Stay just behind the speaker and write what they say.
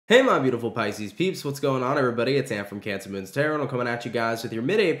Hey my beautiful Pisces peeps, what's going on everybody? It's Am from CancerMoonsTarot and I'm coming at you guys with your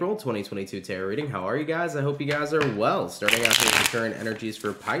mid-April 2022 tarot reading. How are you guys? I hope you guys are well. Starting out with the current energies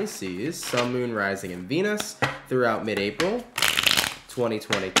for Pisces, Sun, Moon, Rising, and Venus throughout mid-April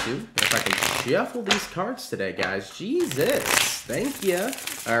 2022. If I can shuffle these cards today, guys. Jesus, thank you.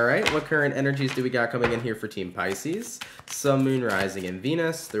 All right, what current energies do we got coming in here for Team Pisces? Sun, Moon, Rising, and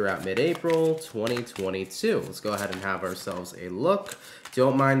Venus throughout mid-April 2022. Let's go ahead and have ourselves a look.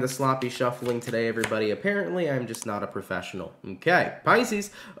 Don't mind the sloppy shuffling today, everybody. Apparently, I'm just not a professional. Okay,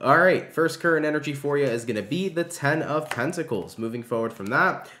 Pisces. All right, first current energy for you is going to be the 10 of Pentacles. Moving forward from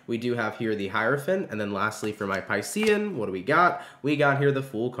that, we do have here the Hierophant. And then lastly, for my Piscean, what do we got? We got here the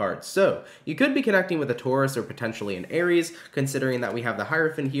Fool card. So you could be connecting with a Taurus or potentially an Aries, considering that we have the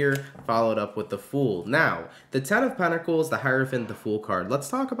Hierophant here, followed up with the Fool. Now, the 10 of Pentacles, the Hierophant, the Fool card. Let's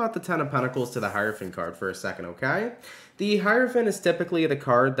talk about the 10 of Pentacles to the Hierophant card for a second, okay? The Hierophant is typically the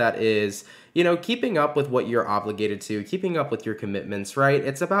card that is, you know, keeping up with what you're obligated to, keeping up with your commitments, right?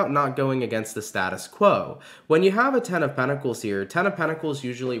 It's about not going against the status quo. When you have a 10 of Pentacles here, 10 of Pentacles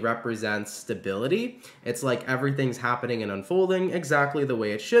usually represents stability. It's like everything's happening and unfolding exactly the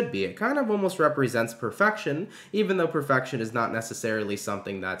way it should be. It kind of almost represents perfection, even though perfection is not necessarily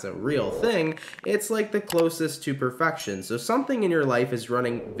something that's a real thing. It's like the closest to perfection. So something in your life is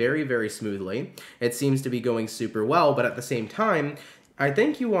running very, very smoothly. It seems to be going super well, but at the same time, I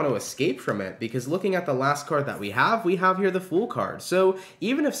think you want to escape from it, because looking at the last card that we have here the Fool card. So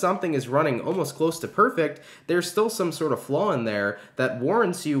even if something is running almost close to perfect, there's still some sort of flaw in there that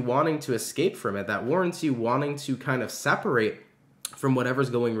warrants you wanting to escape from it, that warrants you wanting to kind of separate from whatever's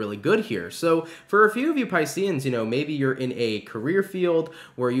going really good here. So for a few of you Pisceans, you know, maybe you're in a career field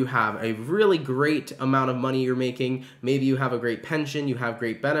where you have a really great amount of money you're making. Maybe you have a great pension, you have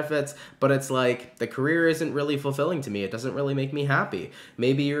great benefits, but it's like the career isn't really fulfilling to me. It doesn't really make me happy.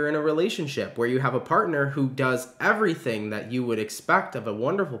 Maybe you're in a relationship where you have a partner who does everything that you would expect of a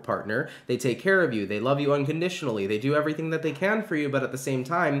wonderful partner. They take care of you. They love you unconditionally. They do everything that they can for you, but at the same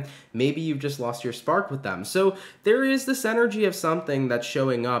time, maybe you've just lost your spark with them. So there is this energy of something that's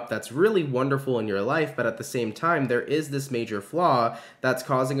showing up that's really wonderful in your life, but at the same time, there is this major flaw that's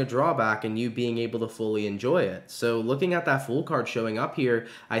causing a drawback in you being able to fully enjoy it. So looking at that Fool card showing up here,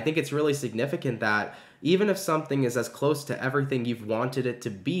 I think it's really significant that even if something is as close to everything you've wanted it to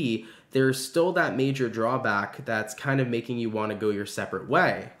be, there's still that major drawback that's kind of making you want to go your separate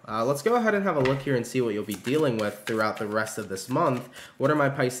way. Let's go ahead and have a look here and see what you'll be dealing with throughout the rest of this month. What are my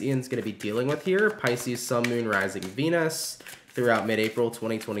Pisceans going to be dealing with here? Pisces, Sun, Moon, Rising, Venus throughout mid-April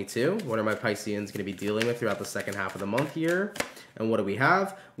 2022. What are my Pisceans going to be dealing with throughout the second half of the month here? And what do we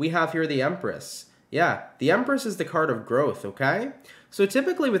have? We have here the Empress. Yeah, the Empress is the card of growth, okay? So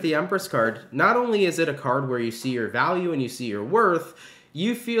typically with the Empress card, not only is it a card where you see your value and you see your worth,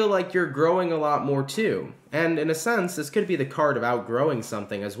 you feel like you're growing a lot more too. And in a sense, this could be the card of outgrowing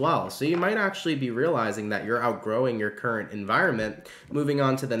something as well. So you might actually be realizing that you're outgrowing your current environment. Moving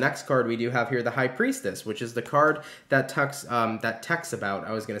on to the next card, we do have here the High Priestess, which is the card that talks about,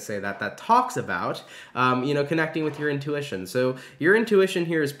 you know, connecting with your intuition. So your intuition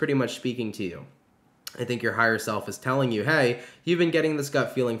here is pretty much speaking to you. I think your higher self is telling you, hey, you've been getting this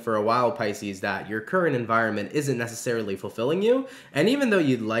gut feeling for a while, Pisces, that your current environment isn't necessarily fulfilling you. And even though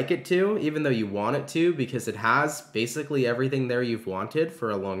you'd like it to, even though you want it to, because it has basically everything there you've wanted for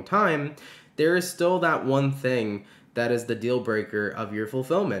a long time, there is still that one thing that is the deal breaker of your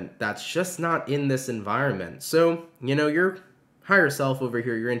fulfillment that's just not in this environment. So, you know, your higher self over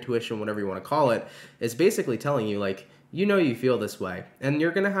here, your intuition, whatever you want to call it, is basically telling you, like, you know you feel this way, and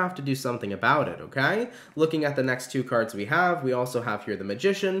you're going to have to do something about it, okay? Looking at the next two cards we also have here the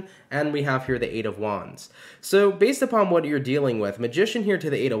Magician, and we have here the Eight of Wands. So based upon what you're dealing with, Magician here to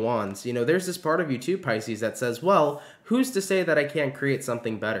the Eight of Wands, you know, there's this part of you too, Pisces, that says, well, who's to say that I can't create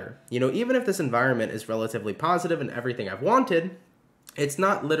something better? You know, even if this environment is relatively positive and everything I've wanted, it's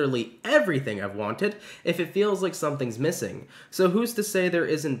not literally everything I've wanted if it feels like something's missing. So who's to say there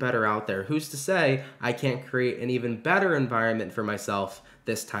isn't better out there? Who's to say I can't create an even better environment for myself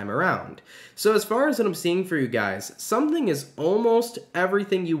this time around? So as far as what I'm seeing for you guys, something is almost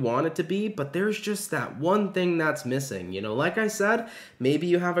everything you want it to be, but there's just that one thing that's missing. You know, like I said, maybe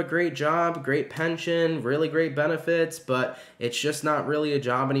you have a great job, great pension, really great benefits, but it's just not really a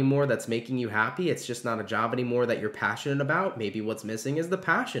job anymore that's making you happy. It's just not a job anymore that you're passionate about. Maybe what's missing is the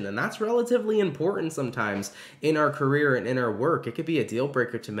passion, and that's relatively important sometimes in our career and in our work. It could be a deal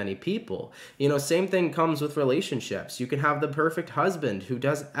breaker to many people. You know, same thing comes with relationships. You can have the perfect husband who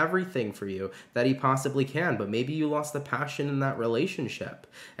does everything for you that he possibly can, but maybe you lost the passion in that relationship.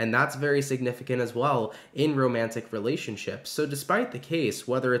 And that's very significant as well in romantic relationships. So despite the case,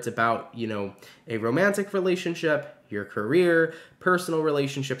 whether it's about, you know, a romantic relationship, your career, personal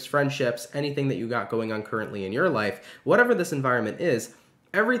relationships, friendships, anything that you got going on currently in your life, whatever this environment is,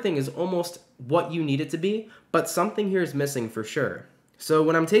 everything is almost what you need it to be, but something here is missing for sure. So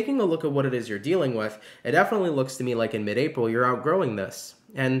when I'm taking a look at what it is you're dealing with, it definitely looks to me like in mid-April, you're outgrowing this.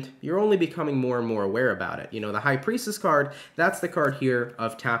 And you're only becoming more and more aware about it. You know, the High Priestess card, that's the card here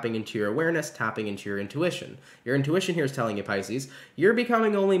of tapping into your awareness, tapping into your intuition. Your intuition here is telling you, Pisces, you're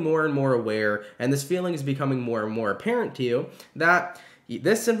becoming only more and more aware, and this feeling is becoming more and more apparent to you that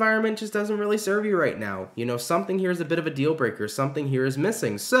this environment just doesn't really serve you right now. You know, something here is a bit of a deal breaker. Something here is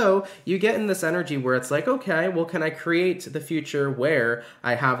missing. So you get in this energy where it's like, okay, well, can I create the future where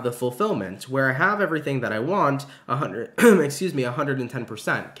I have the fulfillment, where I have everything that I want,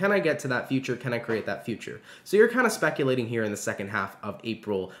 110%? Can I get to that future? Can I create that future? So you're kind of speculating here in the second half of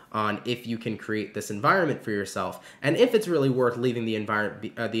April on if you can create this environment for yourself and if it's really worth leaving the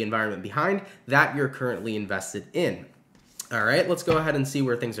environment behind that you're currently invested in. All right, let's go ahead and see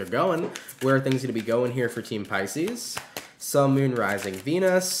where things are going. Where are things going to be going here for Team Pisces? Sun, Moon, Rising,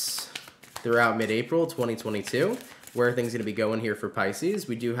 Venus throughout mid-April 2022. Where are things going to be going here for Pisces?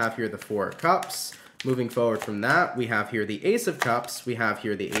 We do have here the Four of Cups. Moving forward from that, we have here the Ace of Cups. We have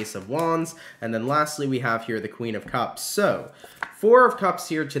here the Ace of Wands. And then lastly, we have here the Queen of Cups. So, Four of Cups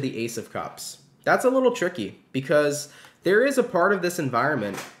here to the Ace of Cups. That's a little tricky because there is a part of this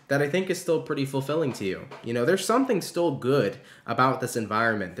environment that I think is still pretty fulfilling to you. You know, there's something still good about this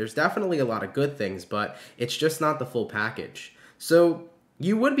environment. There's definitely a lot of good things, but it's just not the full package. So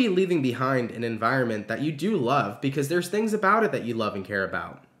you would be leaving behind an environment that you do love because there's things about it that you love and care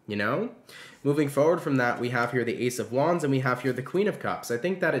about, you know? Moving forward from that, we have here the Ace of Wands and we have here the Queen of Cups. I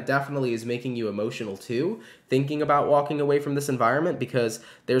think that it definitely is making you emotional too, thinking about walking away from this environment because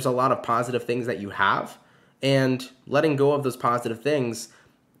there's a lot of positive things that you have, and letting go of those positive things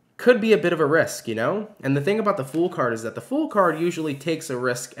could be a bit of a risk, you know? And the thing about the Fool card is that the Fool card usually takes a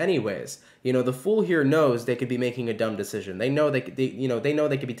risk anyways. You know, the Fool here knows they could be making a dumb decision. They know they could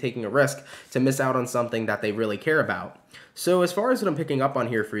be taking a risk to miss out on something that they really care about. So as far as what I'm picking up on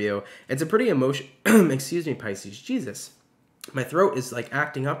here for you, it's a pretty excuse me, Pisces, Jesus. My throat is like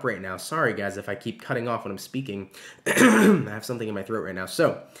acting up right now. Sorry guys if I keep cutting off when I'm speaking. I have something in my throat right now.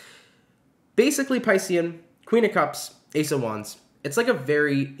 So basically, Piscean, Queen of Cups, Ace of Wands, it's like a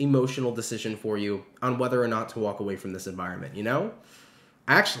very emotional decision for you on whether or not to walk away from this environment, you know?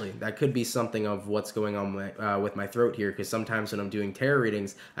 Actually, that could be something of what's going on with my throat here, because sometimes when I'm doing tarot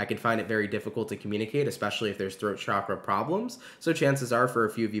readings, I can find it very difficult to communicate, especially if there's throat chakra problems. So chances are for a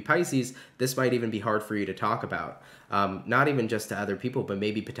few of you Pisces, this might even be hard for you to talk about. Not even just to other people, but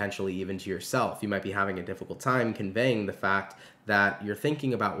maybe potentially even to yourself. You might be having a difficult time conveying the fact that you're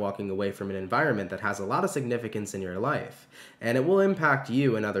thinking about walking away from an environment that has a lot of significance in your life. And it will impact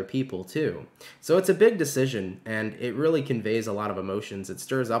you and other people too. So it's a big decision, and it really conveys a lot of emotions. It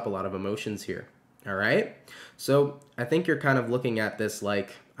stirs up a lot of emotions here. All right? So I think you're kind of looking at this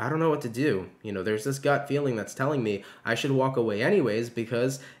like, I don't know what to do. You know, there's this gut feeling that's telling me I should walk away anyways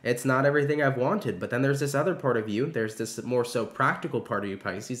because it's not everything I've wanted. But then there's this other part of you, there's this more so practical part of you,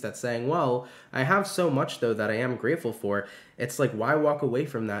 Pisces, that's saying, well, I have so much though that I am grateful for. It's like, why walk away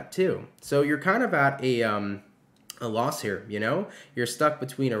from that too? So you're kind of at a loss here, you know? You're stuck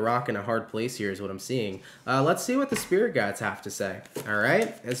between a rock and a hard place here is what I'm seeing. Let's see what the spirit guides have to say, all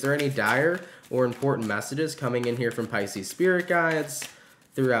right? Is there any dire or important messages coming in here from Pisces spirit guides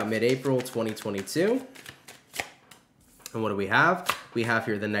throughout mid-April 2022? And what do we have? We have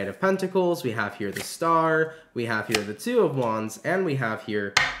here the Knight of Pentacles, we have here the Star, we have here the Two of Wands, and we have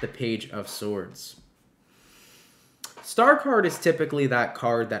here the Page of Swords. Star card is typically that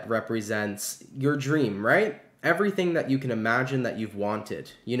card that represents your dream, right? Everything that you can imagine that you've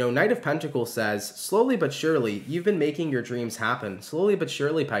wanted. You know, Knight of Pentacles says, slowly but surely, you've been making your dreams happen. Slowly but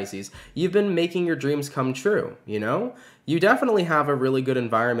surely, Pisces, you've been making your dreams come true, you know? You definitely have a really good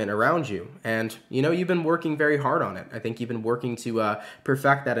environment around you. And, you know, you've been working very hard on it. I think you've been working to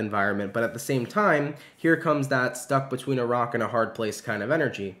perfect that environment. But at the same time, here comes that stuck between a rock and a hard place kind of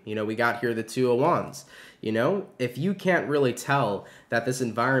energy. You know, we got here the Two of Wands. You know, if you can't really tell that this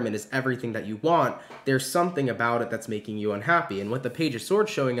environment is everything that you want, there's something about it that's making you unhappy. And with the Page of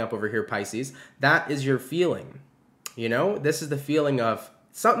Swords showing up over here, Pisces, that is your feeling. You know, this is the feeling of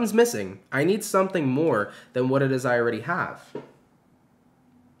something's missing. I need something more than what it is I already have.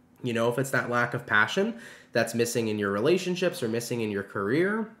 You know, if it's that lack of passion that's missing in your relationships or missing in your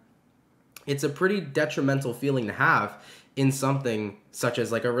career, it's a pretty detrimental feeling to have in something such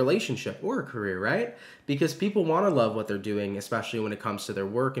as like a relationship or a career, right? Because people want to love what they're doing, especially when it comes to their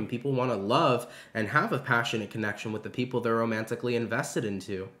work, and people want to love and have a passionate connection with the people they're romantically invested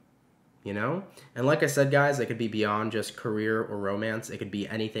into, you know? And like I said, guys, it could be beyond just career or romance. It could be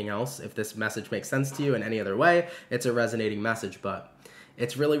anything else. If this message makes sense to you in any other way, it's a resonating message, but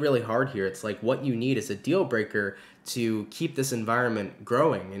it's really, really hard here. It's like what you need is a deal breaker to keep this environment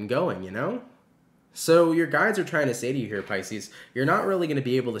growing and going, you know? So your guides are trying to say to you here, Pisces, you're not really going to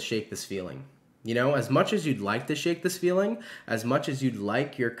be able to shake this feeling. You know, as much as you'd like to shake this feeling, as much as you'd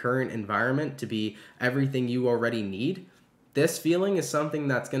like your current environment to be everything you already need, this feeling is something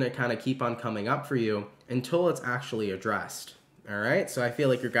that's going to kind of keep on coming up for you until it's actually addressed. All right, so I feel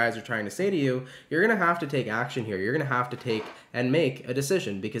like your guides are trying to say to you, you're going to have to take action here. You're going to have to take and make a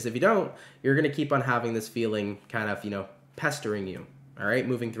decision, because if you don't, you're going to keep on having this feeling kind of, you know, pestering you, all right,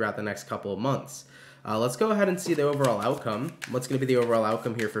 moving throughout the next couple of months. Let's go ahead and see the overall outcome. What's going to be the overall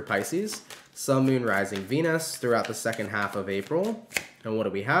outcome here for Pisces? Sun, Moon, Rising, Venus throughout the second half of April. And what do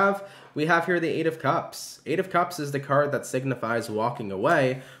we have? We have here the Eight of Cups. Eight of Cups is the card that signifies walking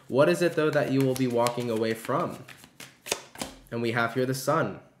away. What is it, though, that you will be walking away from? And we have here the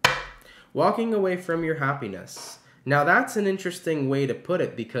Sun. Walking away from your happiness. Now, that's an interesting way to put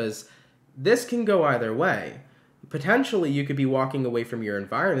it, because this can go either way. Potentially, you could be walking away from your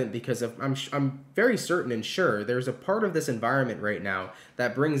environment because I'm very certain and sure there's a part of this environment right now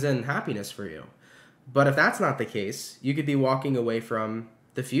that brings in happiness for you. But if that's not the case, you could be walking away from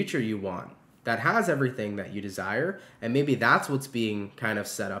the future you want that has everything that you desire, and maybe that's what's being kind of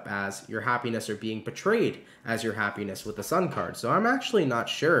set up as your happiness, or being portrayed as your happiness with the Sun card. So I'm actually not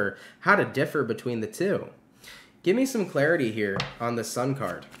sure how to differ between the two. Give me some clarity here on the Sun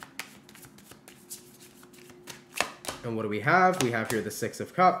card. And what do we have? We have here the Six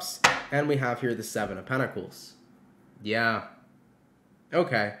of Cups, and we have here the Seven of Pentacles. Yeah.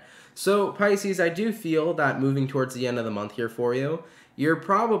 Okay. So, Pisces, I do feel that moving towards the end of the month here for you, you're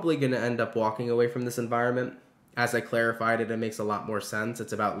probably going to end up walking away from this environment. As I clarified it, it makes a lot more sense.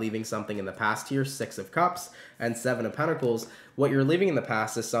 It's about leaving something in the past here, Six of Cups and Seven of Pentacles. What you're leaving in the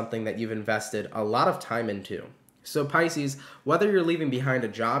past is something that you've invested a lot of time into. So Pisces, whether you're leaving behind a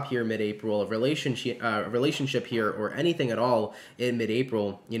job here mid-April, a relationship here, or anything at all in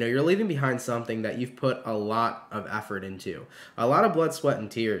mid-April, you know, you're leaving behind something that you've put a lot of effort into. A lot of blood, sweat, and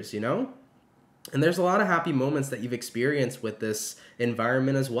tears, you know? And there's a lot of happy moments that you've experienced with this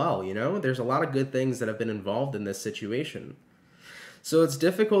environment as well, you know? There's a lot of good things that have been involved in this situation. So it's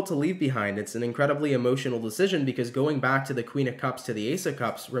difficult to leave behind. It's an incredibly emotional decision, because going back to the Queen of Cups to the Ace of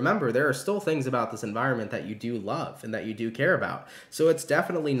Cups, remember, there are still things about this environment that you do love and that you do care about. So it's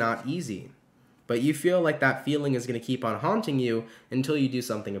definitely not easy. But you feel like that feeling is going to keep on haunting you until you do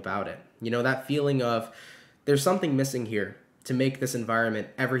something about it. You know, that feeling of there's something missing here to make this environment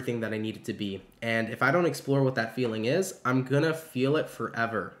everything that I need it to be. And if I don't explore what that feeling is, I'm going to feel it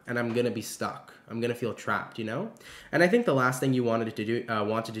forever, and I'm going to be stuck. I'm going to feel trapped, you know? And I think the last thing you wanted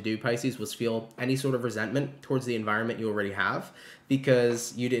to do, Pisces, was feel any sort of resentment towards the environment you already have,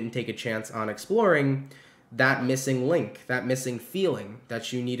 because you didn't take a chance on exploring that missing link, that missing feeling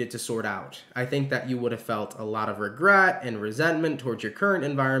that you needed to sort out. I think that you would have felt a lot of regret and resentment towards your current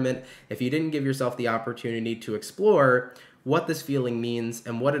environment if you didn't give yourself the opportunity to explore what this feeling means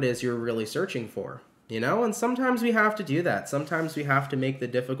and what it is you're really searching for, you know? And sometimes we have to do that. Sometimes we have to make the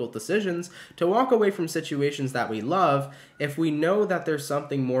difficult decisions to walk away from situations that we love if we know that there's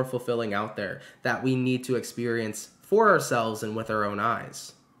something more fulfilling out there that we need to experience for ourselves and with our own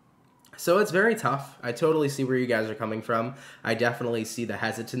eyes. So it's very tough. I totally see where you guys are coming from. I definitely see the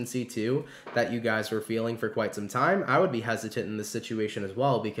hesitancy too that you guys were feeling for quite some time. I would be hesitant in this situation as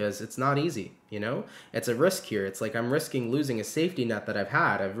well, because it's not easy, you know? It's a risk here. It's like I'm risking losing a safety net that I've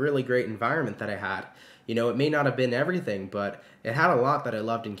had, a really great environment that I had. You know, it may not have been everything, but it had a lot that I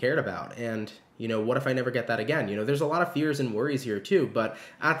loved and cared about. And, you know, what if I never get that again? You know, there's a lot of fears and worries here too, but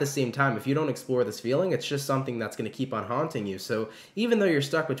at the same time, if you don't explore this feeling, it's just something that's going to keep on haunting you. So even though you're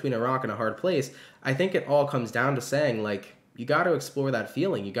stuck between a rock and a hard place, I think it all comes down to saying, like, you got to explore that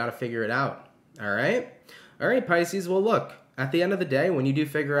feeling. You got to figure it out. All right? All right, Pisces. Well, look, at the end of the day, when you do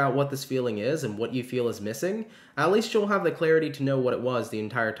figure out what this feeling is and what you feel is missing, at least you'll have the clarity to know what it was the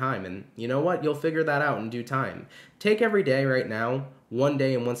entire time. And you know what? You'll figure that out in due time. Take every day right now, one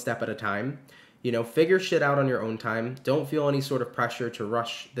day and one step at a time. You know, figure shit out on your own time. Don't feel any sort of pressure to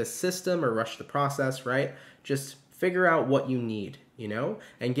rush this system or rush the process, right? Just figure out what you need, you know,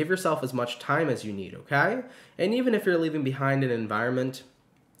 and give yourself as much time as you need, okay? And even if you're leaving behind an environment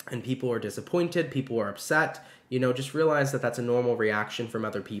and people are disappointed, people are upset, you know, just realize that that's a normal reaction from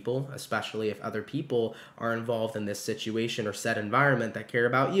other people, especially if other people are involved in this situation or set environment that care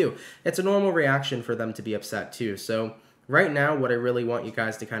about you. It's a normal reaction for them to be upset too. So right now, what I really want you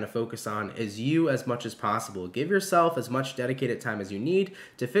guys to kind of focus on is you as much as possible. Give yourself as much dedicated time as you need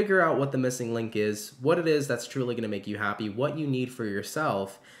to figure out what the missing link is, what it is that's truly going to make you happy, what you need for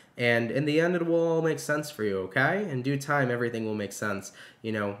yourself. And in the end, it will all make sense for you, okay? In due time, everything will make sense,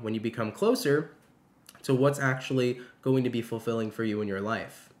 you know, when you become closer to what's actually going to be fulfilling for you in your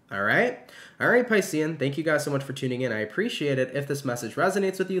life. All right? All right, Piscean, thank you guys so much for tuning in. I appreciate it. If this message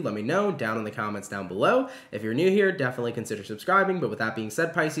resonates with you, let me know down in the comments down below. If you're new here, definitely consider subscribing. But with that being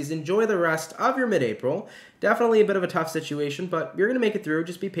said, Pisces, enjoy the rest of your mid-April. Definitely a bit of a tough situation, but you're going to make it through.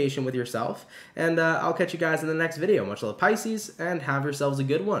 Just be patient with yourself. And I'll catch you guys in the next video. Much love, Pisces, and have yourselves a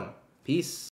good one. Peace.